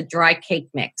box of dry cake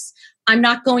mix. I'm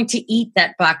not going to eat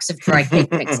that box of dry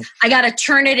cake mix. I got to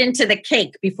turn it into the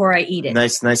cake before I eat it.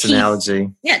 Nice analogy.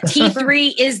 Yeah,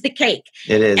 T3 is the cake.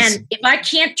 It is. And if I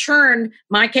can't turn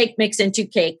my cake mix into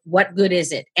cake, what good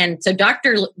is it? And so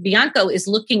Dr. Bianco is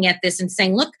looking at this and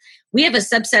saying, look, we have a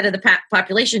subset of the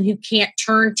population who can't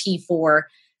turn T4,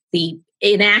 the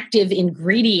inactive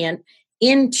ingredient,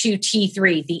 into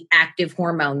T3, the active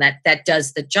hormone that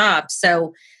does the job.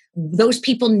 So those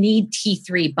people need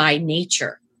T3 by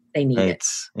nature. They need it.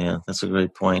 Yeah, that's a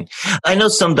great point. I know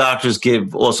some doctors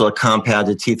give also a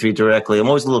compounded T3 directly. I'm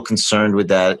always a little concerned with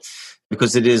that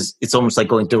because it's almost like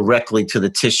going directly to the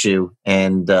tissue,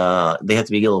 and they have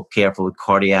to be a little careful with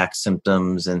cardiac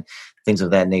symptoms and things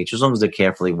of that nature, as long as they're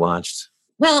carefully watched.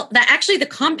 Well, the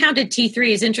compounded T3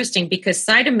 is interesting because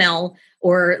Cytomel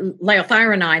or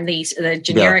liothyronine, the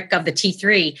generic of the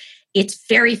T3, it's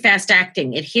very fast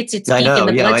acting. It hits its peak in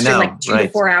the bloodstream like 2 to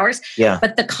 4 hours. Yeah.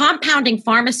 But the compounding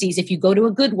pharmacies, if you go to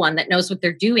a good one that knows what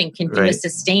they're doing, can do a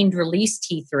sustained release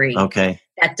T3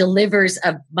 that delivers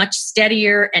a much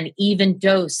steadier and even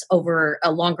dose over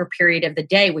a longer period of the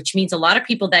day, which means a lot of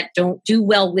people that don't do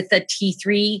well with a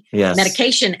T3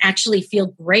 medication actually feel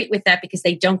great with that because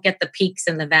they don't get the peaks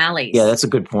and the valleys. Yeah, that's a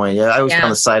good point. Yeah, I always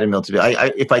found the Cytomel to be,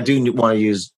 if I do want to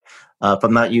use, if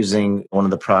I'm not using one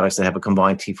of the products that have a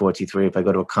combined T4, T3, if I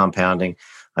go to a compounding,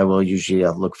 I will usually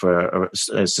look for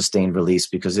a sustained release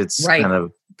because it's kind of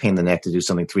a pain in the neck to do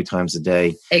something 3 times a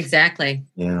day. Exactly.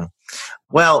 Yeah.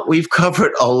 Well, we've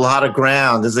covered a lot of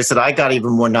ground. As I said, I got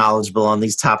even more knowledgeable on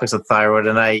these topics of thyroid.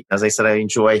 And as I said, I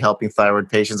enjoy helping thyroid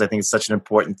patients. I think it's such an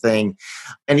important thing.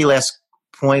 Any last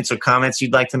points or comments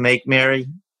you'd like to make, Mary,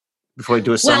 before we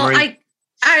do a summary? Well,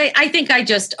 I think I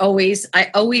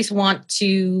always want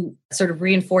to sort of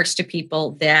reinforce to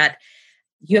people that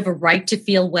you have a right to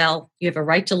feel well, you have a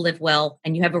right to live well,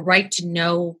 and you have a right to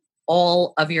know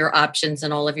all of your options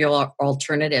and all of your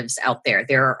alternatives out there.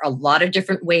 There are a lot of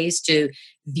different ways to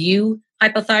view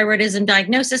hypothyroidism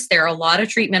diagnosis. There are a lot of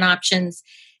treatment options.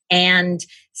 And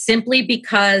simply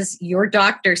because your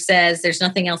doctor says there's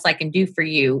nothing else I can do for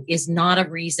you is not a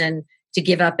reason to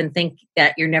give up and think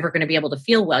that you're never going to be able to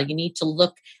feel well. You need to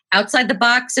look outside the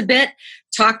box a bit,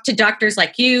 talk to doctors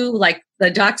like you, like the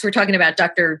docs we're talking about,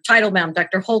 Dr. Teitelbaum,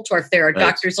 Dr. Holtorf. There are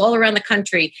doctors all around the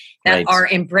country that are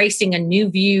embracing a new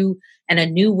view and a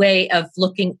new way of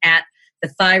looking at the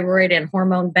thyroid and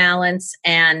hormone balance.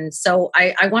 And so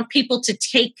I want people to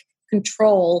take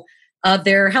control of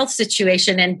their health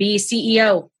situation and be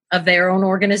CEO of their own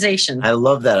organization. I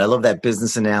love that. I love that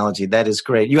business analogy. That is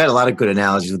great. You had a lot of good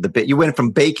analogies with the bit. You went from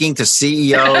baking to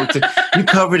CEO to, you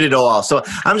covered it all. So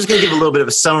I'm just going to give a little bit of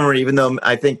a summary, even though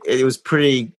I think it was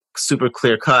pretty super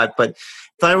clear cut. But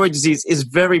thyroid disease is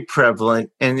very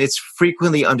prevalent and it's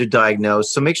frequently underdiagnosed.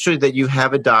 So make sure that you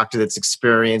have a doctor that's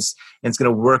experienced and is going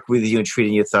to work with you in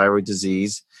treating your thyroid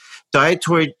disease.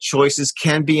 Dietary choices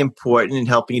can be important in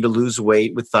helping you to lose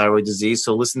weight with thyroid disease.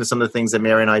 So listen to some of the things that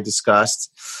Mary and I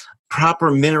discussed. Proper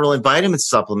mineral and vitamin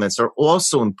supplements are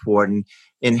also important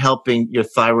in helping your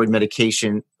thyroid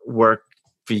medication work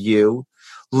for you.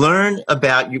 Learn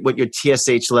about what your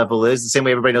TSH level is, the same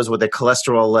way everybody knows what their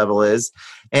cholesterol level is.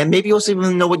 And maybe also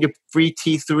even know what your free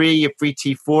T3, your free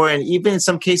T4, and even in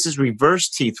some cases reverse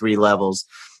T3 levels.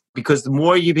 Because the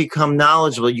more you become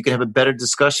knowledgeable, you can have a better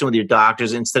discussion with your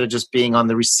doctors instead of just being on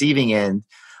the receiving end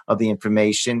of the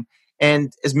information.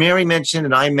 And as Mary mentioned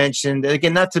and I mentioned, and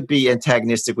again, not to be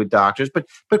antagonistic with doctors, but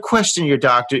question your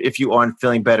doctor if you aren't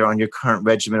feeling better on your current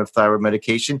regimen of thyroid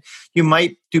medication. You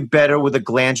might do better with a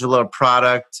glandular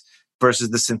product versus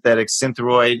the synthetic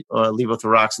Synthroid or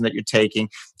levothyroxine that you're taking.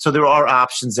 So there are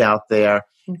options out there.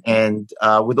 Mm-hmm. And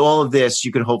with all of this,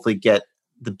 you can hopefully get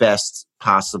the best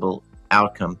possible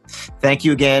outcome. Thank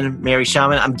you again, Mary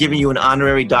Shaman. I'm giving you an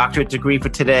honorary doctorate degree for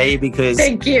today because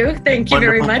thank you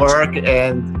very much. Work,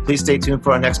 and please stay tuned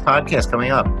for our next podcast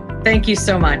coming up. Thank you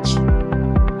so much.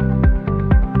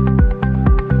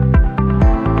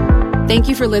 Thank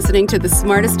you for listening to The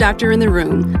Smartest Doctor in the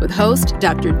Room with host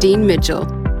Dr. Dean Mitchell.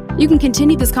 You can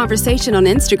continue this conversation on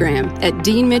Instagram at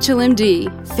Dean Mitchell MD,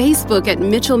 Facebook at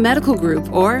Mitchell Medical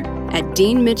Group, or at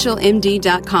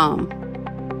DeanMitchellMD.com.